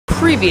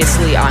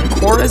Previously on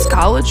Cora's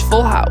College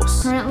Full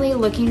House. Currently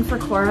looking for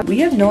Cora. We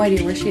have no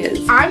idea where she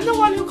is. I'm the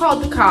one who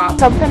called the cops.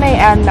 Something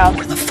and no.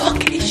 Where the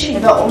fuck is she?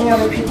 The only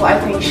other people I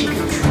think she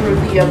could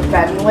truly have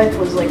been with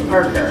was like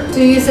Parker. So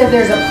you said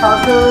there's a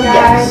Parker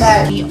guy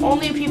that... The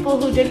only people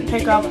who didn't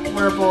pick up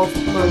were both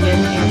Logan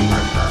and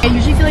Parker. I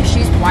usually feel like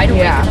she's wide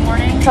awake in the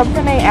morning.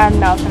 Something and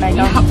nothing. I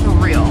know. Yeah, for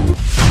real.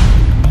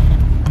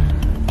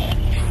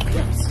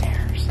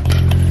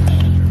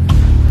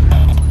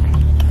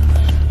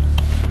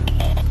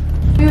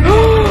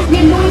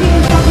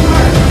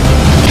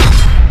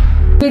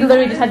 We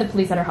literally just had the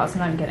police at our house,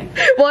 and I'm kidding.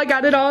 Well, I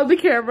got it all on the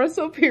camera,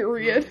 so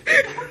period.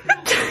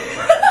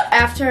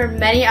 After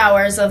many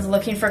hours of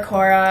looking for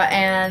Cora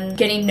and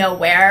getting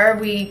nowhere,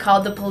 we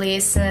called the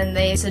police and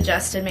they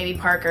suggested maybe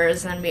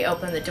Parker's, and we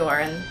opened the door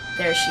and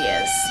there she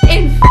is.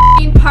 In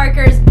f***ing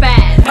Parker's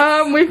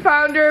bed. We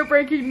found her.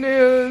 Breaking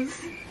news.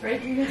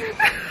 Breaking news.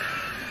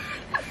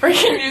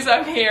 Breaking news,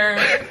 I'm here.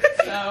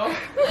 So.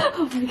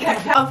 Oh my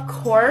god. Of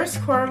course,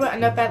 Cora would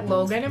end up at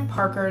Logan and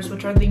Parker's,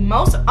 which are the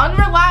most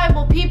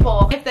unreliable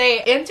people. If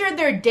they entered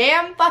their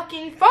damn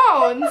fucking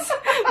phones,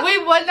 we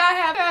would not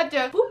have had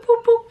to boop,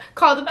 boop, boop,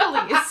 call the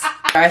police.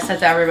 I said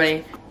to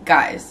everybody,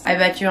 guys, I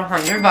bet you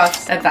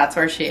 $100 that that's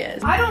where she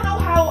is. I don't know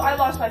how I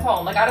lost my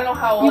phone. Like, I don't know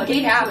how. You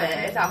can have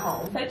it. It's at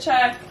home. I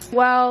checked.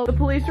 Well, the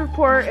police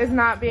report is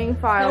not being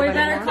filed We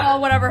better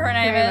call whatever her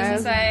name is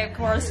and say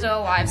Cora's still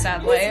alive,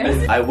 sadly.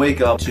 I wake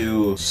up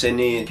to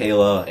Sydney,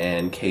 Kayla,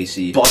 and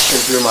Kaycee busting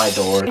through my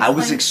door. I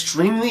was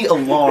extremely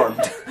alarmed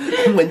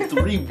when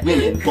 3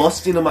 women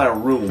bust into my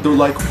room. They're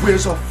like,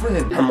 where's our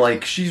friend? I'm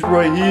like, she's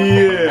right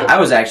here. I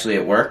was actually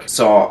at work,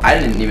 so I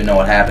didn't even know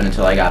what happened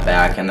until I got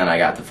back, and then I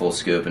got the full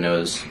scoop, and it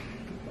was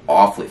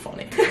awfully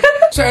funny.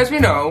 So as we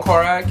know,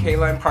 Cora,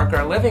 Kayla, and Parker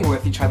are living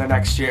with each other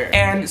next year.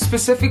 And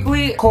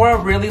specifically, Cora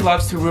really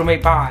loves to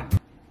roommate bond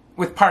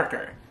with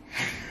Parker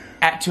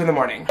at 2 in the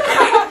morning.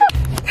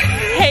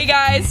 Hey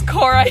guys,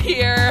 Cora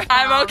here.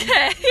 I'm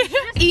okay.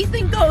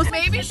 Ethan goes,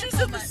 maybe she's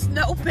in the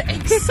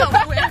snowbank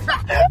somewhere.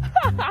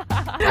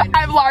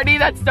 I'm Lardy,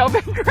 that's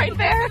snowbank right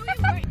there.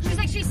 She's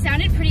like, she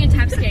sounded pretty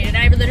intoxicated, and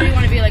I literally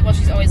want to be like, well,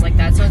 she's always like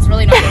that, so it's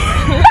really not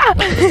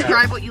different.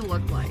 Describe what you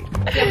look like.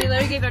 Yeah, we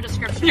literally gave her a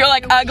description. You're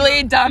like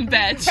ugly, dumb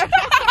bitch.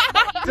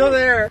 Still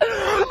there.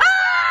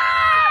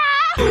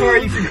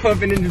 Cora, you should go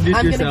up and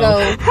introduce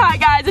yourself. Go. Hi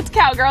guys, it's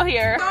Cowgirl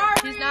here.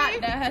 She's not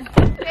dead.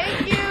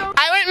 Thank you.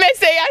 I went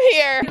missing, I'm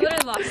here. We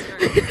literally lost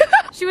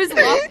her. She was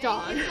lost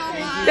on.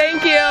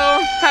 Thank you.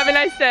 Have a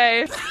nice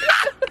day.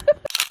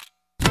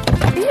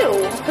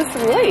 Ew, this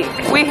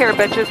lake. We here,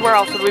 bitches. Where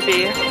else would we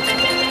be?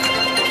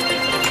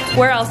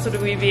 Where else would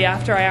we be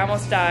after I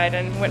almost died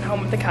and went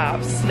home with the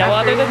cops? No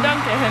other than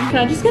Duncan. Can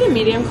I just get a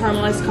medium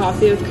caramelized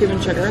coffee with cream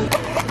and sugar?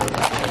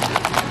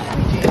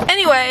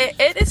 Anyway,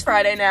 it is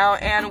Friday now,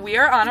 and we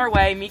are on our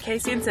way, me,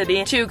 Kaycee, and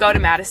Sydney, to go to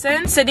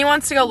Madison. Sydney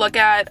wants to go look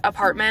at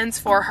apartments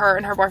for her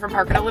and her boyfriend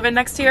Parker to live in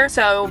next year,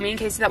 so me and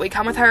Kaycee thought we'd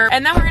come with her,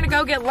 and then we're gonna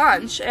go get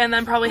lunch, and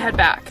then probably head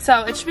back.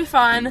 So it should be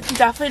fun.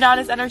 Definitely not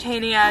as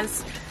entertaining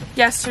as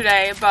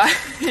yesterday, but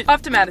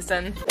off to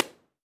Madison.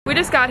 We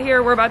just got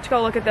here. We're about to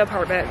go look at the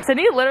apartment.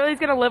 Sydney literally is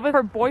gonna live with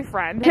her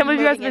boyfriend. Can't believe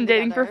you guys have been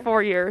dating for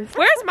 4 years.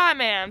 Where's my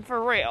man,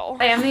 for real?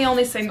 I am the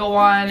only single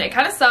one. It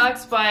kind of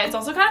sucks, but it's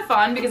also kind of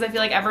fun because I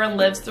feel like everyone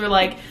lives through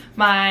like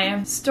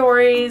my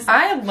stories.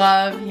 I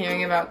love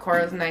hearing about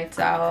Cora's nights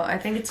out. I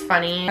think it's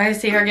funny. I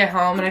see her get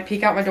home and I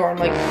peek out my door. I'm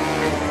like,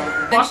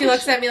 then she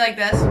looks at me like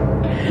this.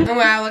 And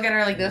when I look at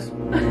her like this,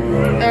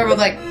 and we're both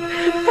like,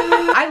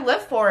 I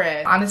live for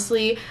it.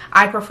 Honestly,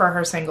 I prefer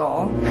her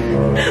single.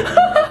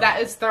 That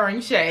is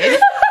throwing shade.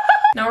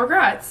 No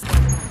regrets.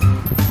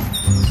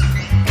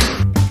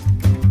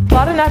 A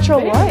lot of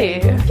natural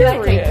light.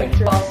 can I take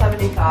pictures?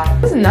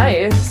 75. This is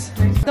nice.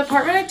 The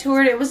apartment I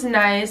toured, it was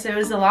nice. It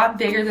was a lot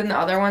bigger than the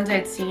other ones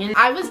I'd seen.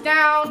 I was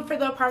down for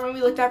the apartment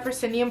we looked at for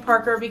Sydney and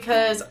Parker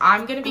because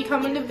I'm gonna be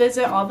coming to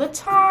visit all the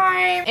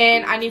time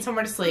and I need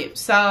somewhere to sleep,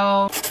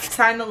 so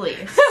sign the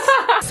lease.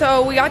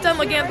 So we got done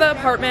looking at the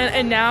apartment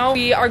and now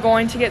we are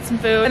going to get some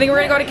food. I think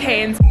we're gonna go to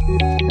Cane's.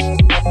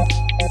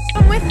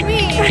 Come with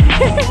me.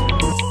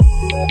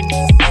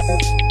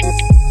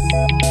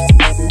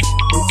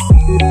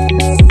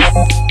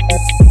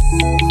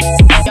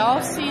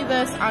 Y'all see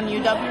this on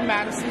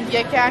UW-Madison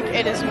Yik Yak,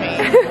 it is me.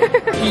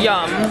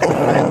 Yum.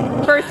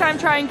 First time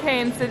trying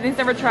Cane's. Sydney's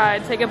never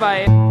tried. Take a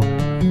bite.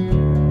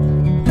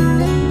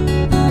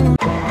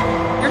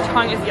 Your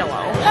tongue is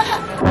yellow.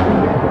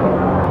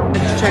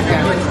 Let's check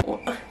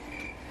out.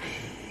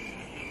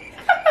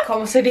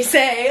 Como se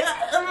dice?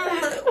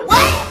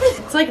 What?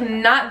 It's like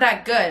not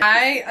that good.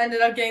 I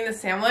ended up getting the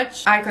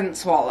sandwich. I couldn't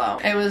swallow.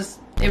 It was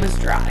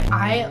dry.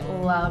 I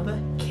love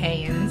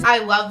Cane's. I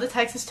love the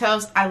Texas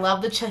toast. I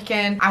love the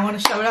chicken. I want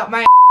to shove it up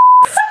my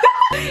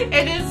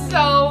It is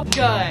so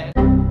good.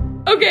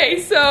 Okay,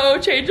 so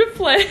change of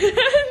plans.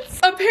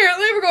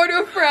 Apparently we're going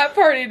to a frat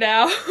party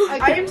now.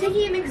 I am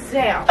taking an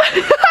exam.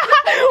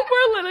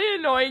 We're literally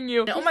annoying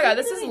you. Oh my god,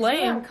 this is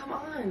lame. Come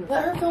on.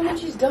 Let her film when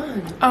she's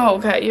done. Oh,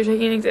 okay, you're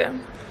taking an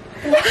exam.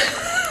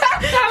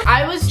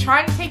 I was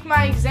trying to take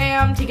my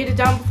exam to get it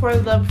done before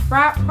the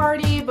frat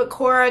party, but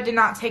Cora did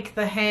not take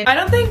the hint. I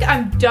don't think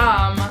I'm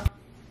dumb.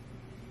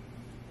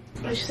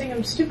 I just think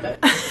I'm stupid.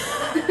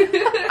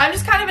 I'm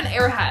just kind of an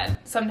airhead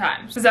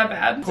sometimes. Is that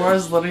bad?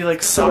 Cora's literally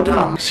like so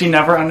dumb. She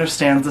never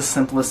understands the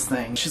simplest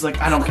thing. She's like,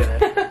 I don't get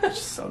it. It's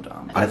just so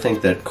dumb. I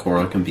think that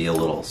Cora can be a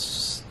little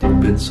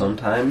stupid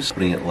sometimes,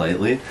 putting it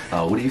lightly.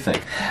 What do you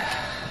think?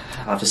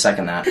 I'll have to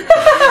second that.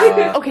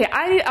 Okay,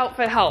 I need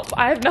outfit help.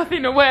 I have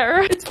nothing to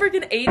wear. It's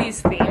freaking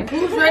 80s theme.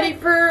 Who's ready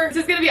for? This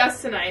is gonna be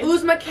us tonight.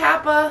 Who's my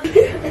kappa?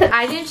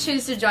 I didn't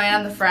choose to join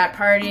on the frat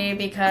party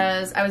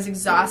because I was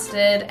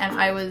exhausted and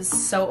I was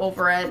so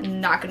over it and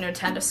not going to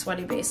attend a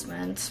sweaty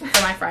basement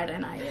for my Friday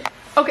night.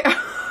 Okay.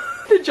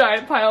 The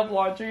giant pile of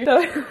laundry that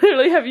I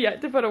literally have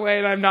yet to put away,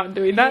 and I'm not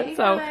doing that. Hey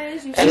so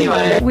guys,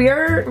 anyway,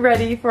 we're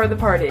ready for the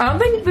party. I don't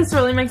think this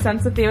really makes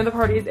sense. The theme of the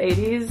party is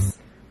 80s.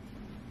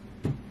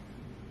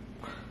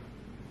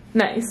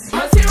 Nice.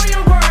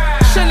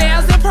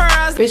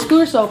 Basically,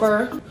 we're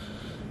sober.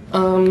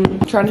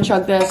 Trying to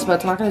chug this, but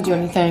it's not gonna do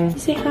anything.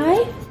 Say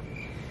hi.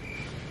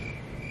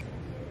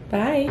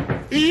 Bye.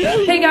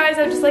 Hey guys,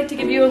 I'd just like to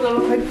give you a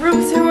little quick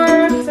room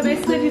tour. So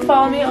basically, if you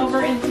follow me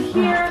over into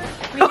here,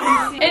 we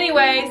can see.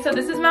 Anyway, so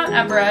this is Mount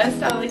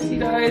Everest. I'd like you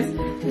guys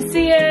to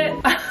see it.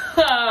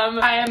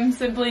 I am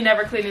simply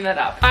never cleaning that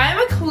up. I'm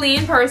a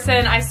clean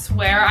person, I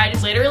swear. I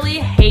just literally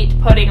hate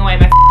putting away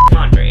my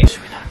laundry.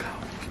 Should we not go?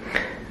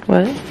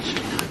 What? Should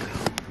we not go?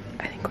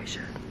 I think we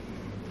should.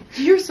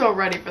 You're so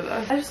ready for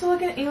this. I just feel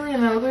like an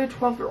alien. I look like a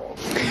 12-year-old.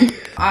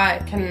 I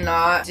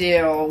cannot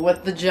deal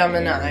with the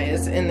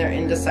Geminis in their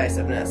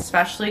indecisiveness,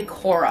 especially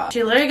Cora.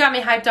 She literally got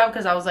me hyped up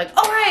because I was like,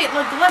 all right,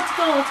 let's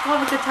go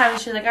have a good time.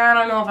 And she's like, I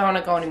don't know if I want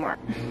to go anymore.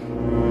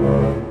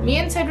 Me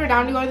and Sid were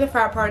down to go to the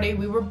frat party.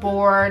 We were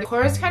bored.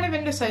 Cora's kind of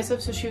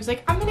indecisive, so she was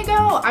like, I'm gonna go.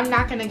 I'm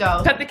not gonna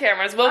go. Cut the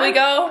cameras. Will we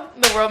go?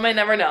 The world may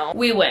never know.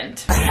 We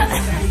went.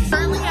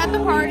 Currently at the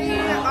party.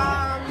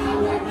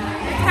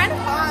 Kind of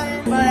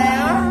fun,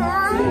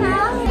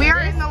 but we are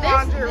in the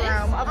laundry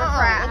room of a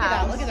frat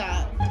house. Look at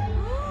that.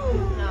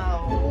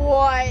 No.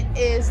 What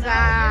is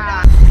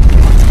that?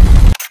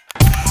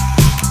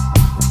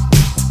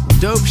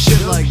 Dope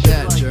shit like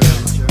that, Jeremy.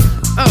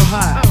 Oh,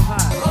 hi. Oh,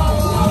 hi.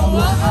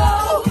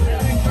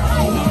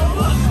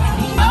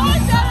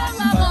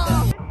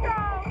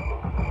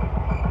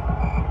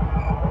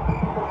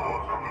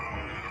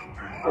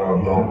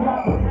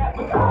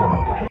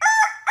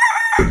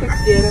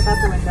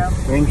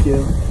 Thank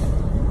you.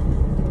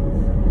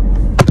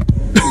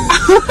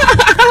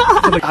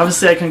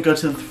 Obviously, I couldn't go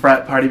to the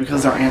frat party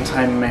because they're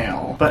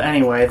anti-male. But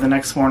anyway, the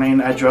next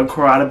morning, I drug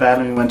Cora out of bed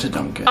and we went to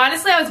Dunkin'.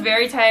 Honestly, I was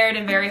very tired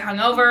and very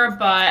hungover,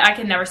 but I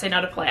can never say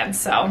no to plans,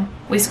 so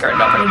we skirted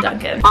over to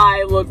Dunkin'.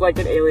 I look like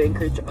an alien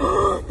creature.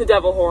 The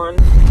devil horn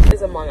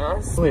is among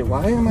us. Wait,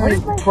 why am I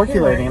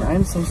twerculating?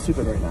 I'm so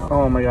stupid right now.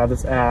 Oh my god,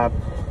 this app.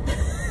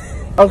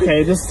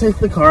 Okay, just take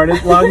the card and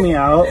log me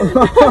out.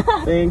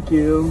 Thank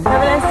you.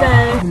 Have a nice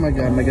day. Oh my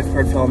god, my gift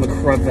card fell in the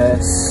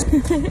crevice.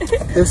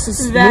 This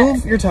is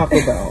move your Taco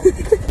Bell.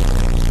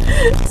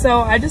 So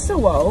I just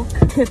awoke.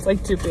 It's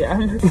like 2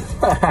 p.m.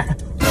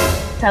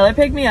 Tyler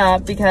picked me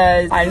up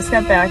because I just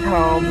got back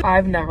home.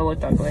 I've never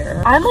looked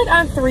uglier. I'm like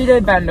on a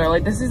 3-day bender.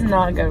 Like, this is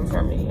not good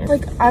for me.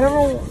 Like, I don't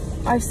know.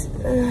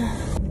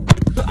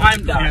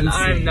 I'm done.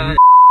 I'm done.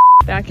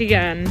 Back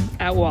again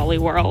at Wally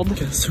World.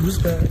 Guess who's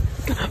back?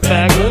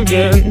 Back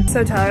again.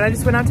 So Tyler and I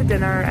just went out to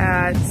dinner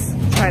at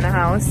China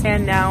House,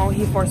 and now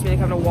he forced me to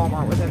come to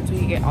Walmart with him so he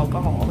can get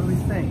alcohol. What do we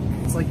think?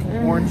 It's like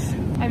orange.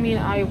 I mean,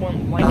 I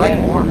wouldn't like I like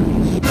it.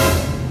 orange.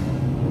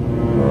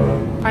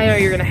 I know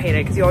you're gonna hate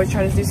it because you always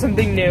try to do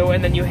something new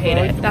and then you hate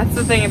it. That's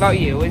the thing about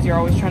you, is you're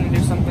always trying to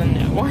do something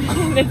new.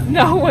 And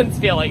no one's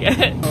feeling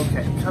it.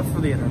 Okay, cut for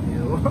the interview.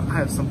 I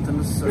have something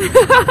to say.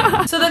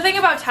 So the thing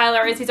about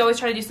Tyler is he's always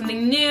trying to do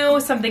something new,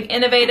 something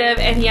innovative,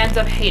 and he ends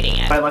up hating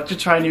it. I like to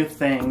try new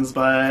things,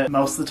 but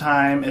most of the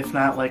time, if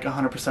not like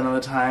 100% of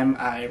the time,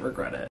 I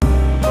regret it.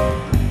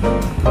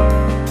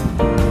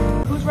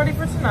 Who's ready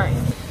for tonight?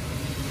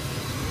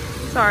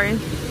 Sorry.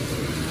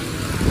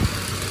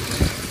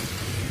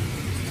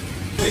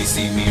 They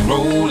see me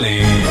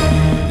rolling.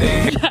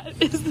 That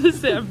is the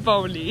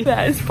Zamboni.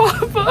 That is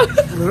Papa.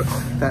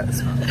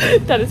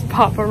 That is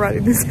Papa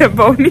riding the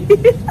Zamboni.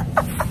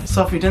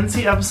 So if you didn't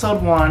see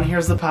episode 1,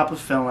 here's the Papa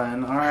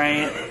fill-in,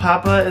 alright?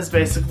 Papa is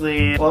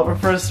basically, well, it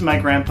refers to my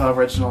grandpa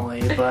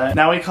originally, but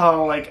now we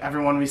call, like,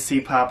 everyone we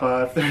see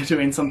Papa if they're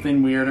doing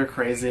something weird or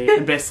crazy.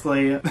 And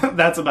basically,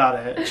 that's about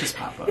it. It's just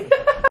Papa.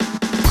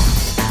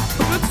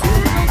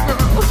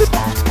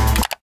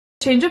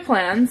 Change of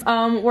plans.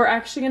 We're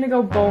actually gonna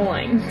go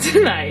bowling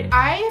tonight.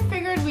 I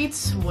figured we'd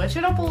switch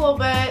it up a little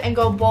bit and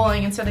go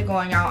bowling instead of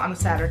going out on a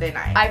Saturday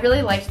night. I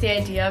really liked the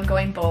idea of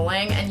going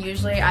bowling, and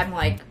usually I'm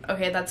like,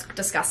 okay, that's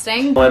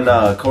disgusting. When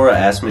Cora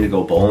asked me to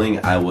go bowling,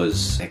 I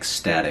was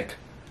ecstatic.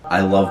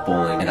 I love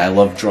bowling, and I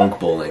love drunk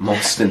bowling,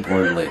 most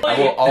importantly. I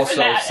will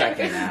also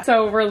second that.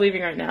 So we're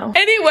leaving right now.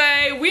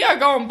 Anyway, we are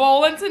going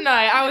bowling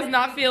tonight. I was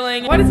not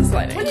feeling... What is this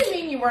lighting? What do you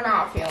mean you were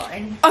not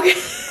feeling. Okay.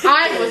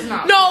 I was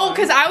not. No,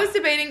 because I was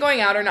debating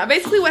going out or not.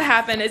 Basically what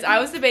happened is I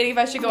was debating if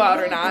I should go out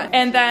or not.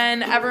 And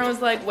then everyone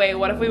was like, wait,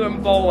 what if we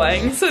went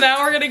bowling? So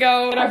now we're gonna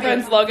go with our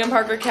friends Logan,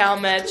 Parker, Cal,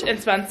 Mitch, and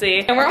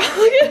Spency. And we're all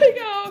gonna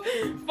go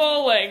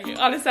bowling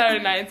on a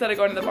Saturday night instead of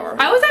going to the bar.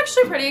 I was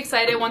actually pretty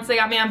excited once they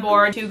got me on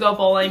board to go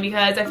bowling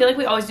because I feel like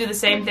we always do the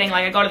same thing.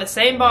 Like I go to the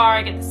same bar,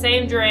 I get the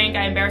same drink,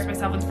 I embarrass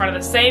myself in front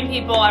of the same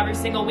people every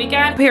single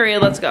weekend.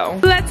 Period, let's go.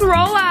 Let's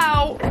roll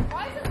out.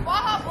 Why is this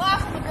Baja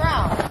Blast on the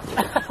ground?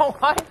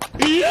 What?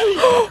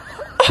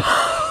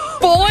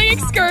 Bowling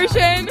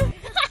excursion.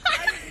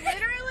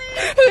 Literally?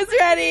 Who's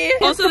ready?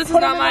 Also, this is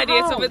not my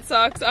idea, so if it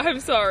sucks, I'm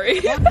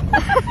sorry.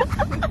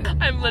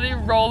 I'm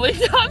literally rolling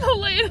down the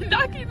lane and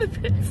knocking the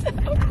pins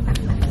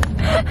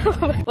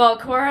out. Well,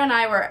 Cora and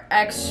I were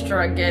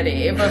extra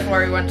giddy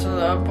before we went to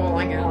the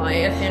bowling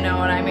alley, if you know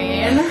what I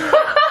mean.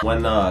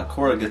 When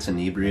Cora gets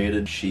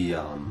inebriated, she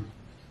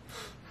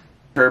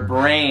her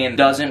brain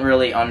doesn't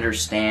really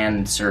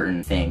understand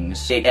certain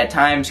things. It at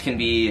times can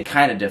be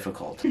kind of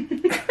difficult.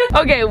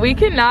 Okay, we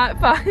cannot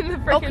find the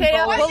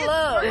freaking bowling.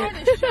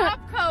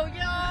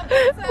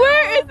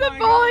 Where is the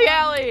bowling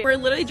alley? We're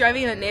literally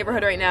driving in a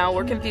neighborhood right now.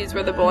 We're confused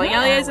where the bowling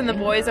alley is, and the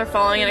boys are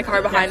following in a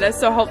car behind us,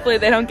 so hopefully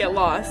they don't get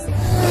lost. What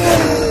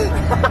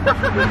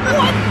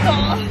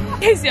the?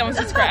 Kaycee almost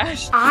just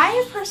crashed.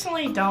 I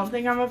personally don't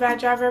think I'm a bad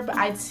driver, but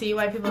I'd see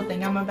why people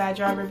think I'm a bad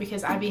driver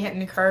because I be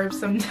hitting curves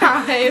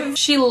sometimes.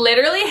 She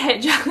literally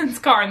hit Jonathan's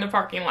car in the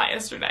parking lot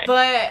yesterday.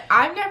 But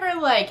I've never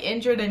like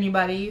injured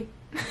anybody.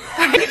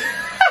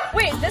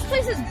 Wait, this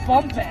place is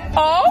bumping.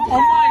 Oh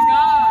my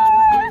god.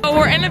 Oh,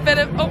 we're in a bit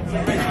of, oh,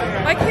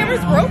 my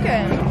camera's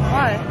broken.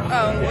 What?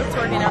 Oh, it's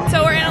working now.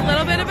 So we're in a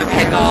little bit of a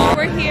pickle.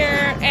 We're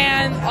here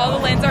and all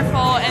the lanes are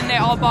full and they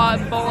all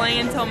bought bowling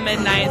until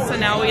midnight. So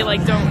now we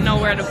like don't know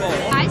where to bowl.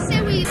 I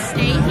say we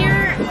stay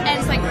here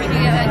and like we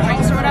can get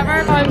drinks or whatever.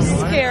 I'm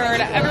scared.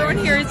 Everyone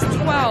here is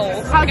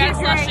 12. I got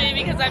slushy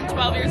because I'm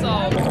 12 years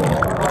old.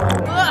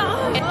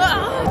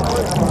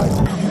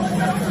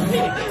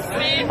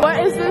 What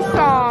is this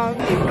song?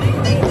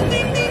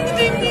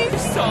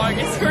 This song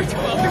is for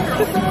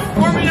 12-year-olds.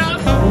 Warming up.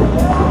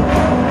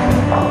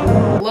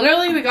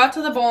 Literally, we got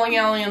to the bowling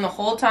alley and the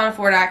whole town of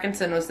Fort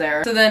Atkinson was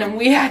there. So then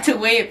we had to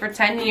wait for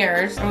 10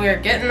 years and we were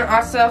getting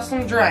ourselves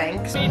some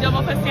drinks. We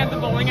double fisting at the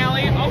bowling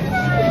alley. Oh.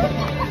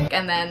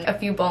 And then a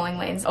few bowling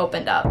lanes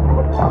opened up.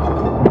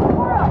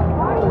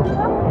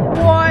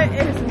 What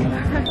is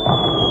that?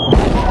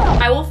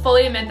 I will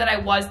fully admit that I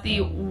was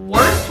the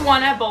worst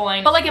one at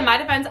bowling, but like in my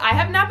defense, I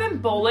have not been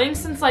bowling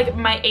since like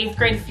my 8th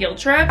grade field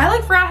trip. I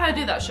like forgot how to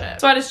do that shit,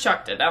 so I just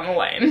chucked it down the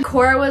lane.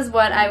 Cora was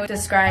what I would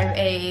describe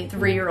a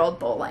 3-year-old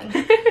bowling. Ooh,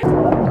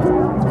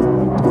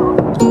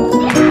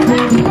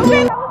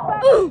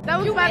 that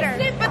was better.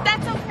 It, but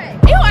that's okay.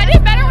 Ew, I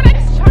did better when I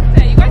just chucked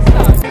it. You guys suck.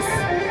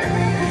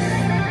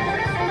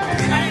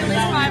 At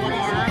least 5 more.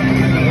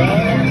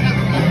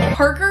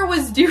 Parker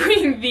was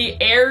doing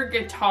the air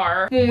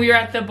guitar when we were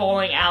at the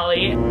bowling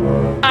alley.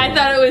 I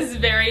thought it was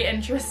very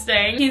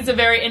interesting. He's a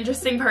very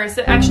interesting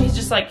person. Actually, he's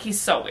just like, he's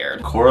so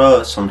weird.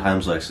 Cora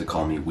sometimes likes to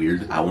call me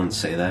weird. I wouldn't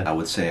say that. I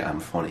would say I'm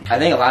funny. I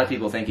think a lot of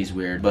people think he's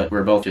weird, but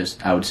we're both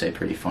just, I would say,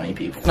 pretty funny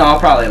people. No,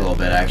 probably a little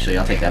bit, actually.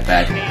 I'll take that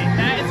back.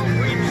 That is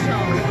creep show.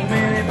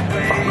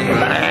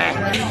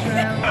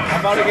 I'm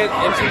about to get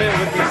intimate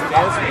with these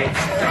dance moves.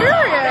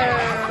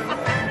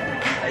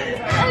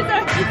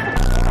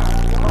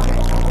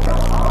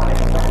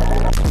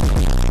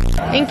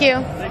 Thank you.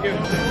 Thank you.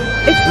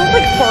 It smells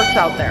like farts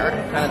out there.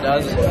 Kinda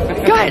does.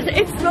 Guys,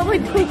 it smelled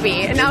like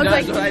poopy, and I was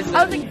like,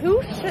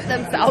 who shit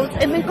themselves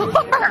in the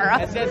car?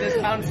 I said this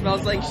town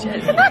smells like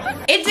shit.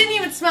 It didn't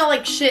even smell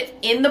like shit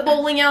in the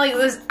bowling alley. It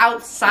was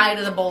outside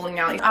of the bowling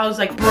alley. I was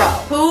like, bro,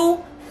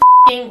 who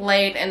f***ing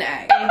laid an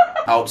egg?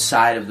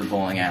 Outside of the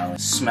bowling alley.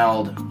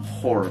 Smelled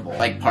horrible.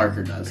 Like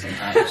Parker does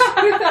sometimes.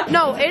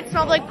 No, it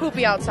smelled like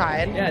poopy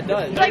outside. Yeah, it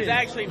does. Like, It's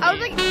actually I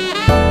was like,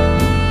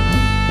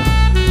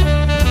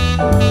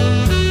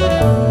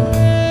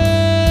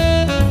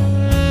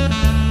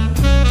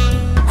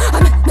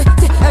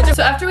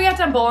 So after we got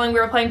done bowling,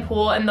 we were playing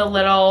pool in the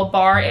little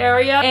bar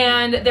area,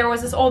 and there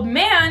was this old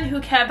man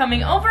who kept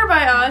coming over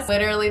by us.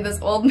 Literally,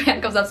 this old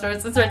man comes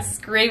upstairs and starts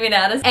screaming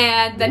at us,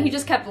 and then he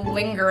just kept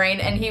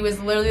lingering, and he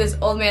was literally this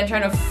old man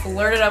trying to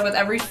flirt it up with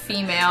every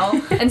female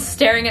and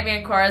staring at me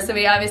and Cora, so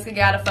we obviously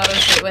got a photo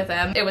shoot with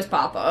him. It was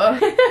Papa.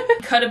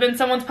 Could have been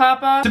someone's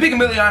Papa. To be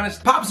completely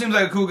honest, Papa seems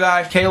like a cool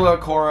guy. Kayla,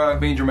 Cora,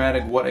 being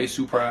dramatic, what a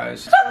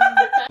surprise.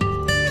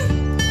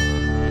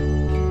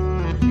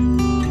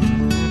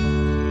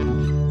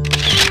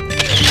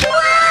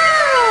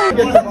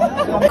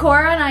 home.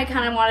 Cora and I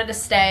kind of wanted to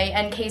stay,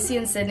 and Kaycee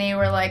and Sydney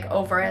were like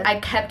over it. I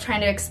kept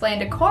trying to explain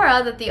to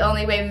Cora that the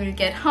only way we would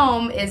get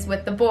home is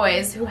with the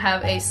boys, who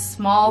have a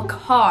small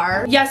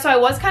car. Yeah, so I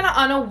was kind of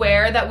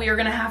unaware that we were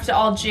gonna have to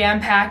all jam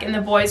pack in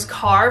the boys'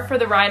 car for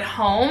the ride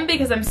home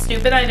because I'm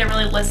stupid. I didn't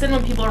really listen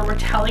when people were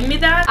telling me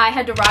that. I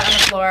had to rot on the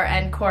floor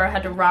and Cora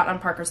had to rot on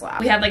Parker's lap.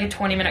 We had like a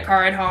 20-minute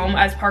car ride home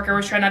as Parker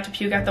was trying not to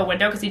puke out the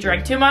window because he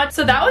drank too much.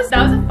 So that was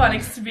a fun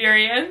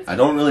experience. I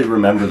don't really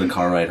remember the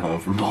car ride home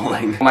from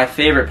bowling. My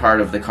favorite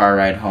part of the car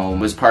ride home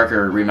was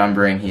Parker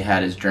remembering he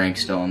had his drink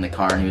still in the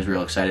car and he was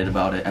real excited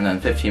about it. And then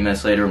 15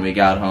 minutes later when we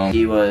got home,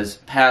 he was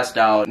passed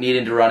out,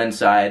 needing to run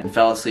inside, and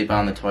fell asleep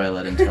on the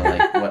toilet until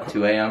like, what,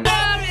 2 a.m.?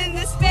 In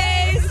the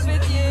space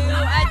with you,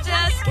 I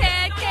just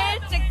can't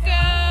get to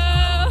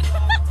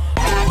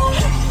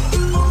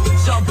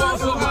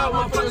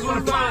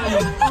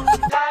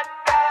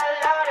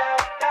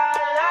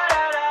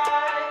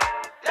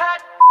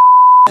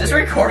Is this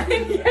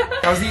recording? Yeah.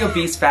 I was the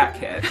obese fat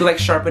kid who like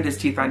sharpened his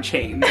teeth on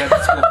chains at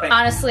the school thing.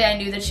 Honestly, I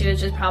knew that she was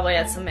just probably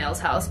at some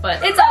male's house, but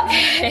it's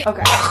okay.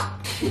 Okay.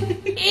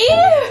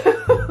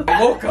 Ew! I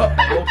woke up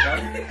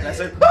and I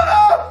said,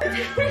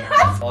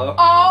 hello?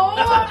 Oh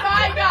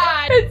my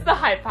god! It's the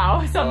hype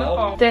house on the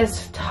phone.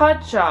 This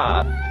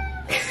touch-up.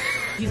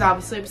 He's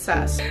obviously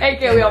obsessed.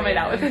 Okay, we all made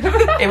out with him.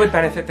 It would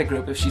benefit the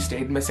group if she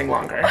stayed missing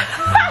longer.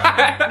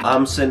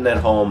 I'm sitting at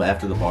home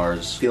after the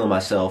bars, feeling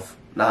myself.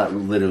 Not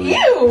literally.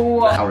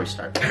 Ew! I'll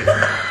restart.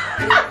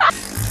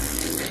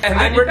 And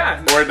then we're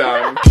done. We're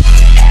done.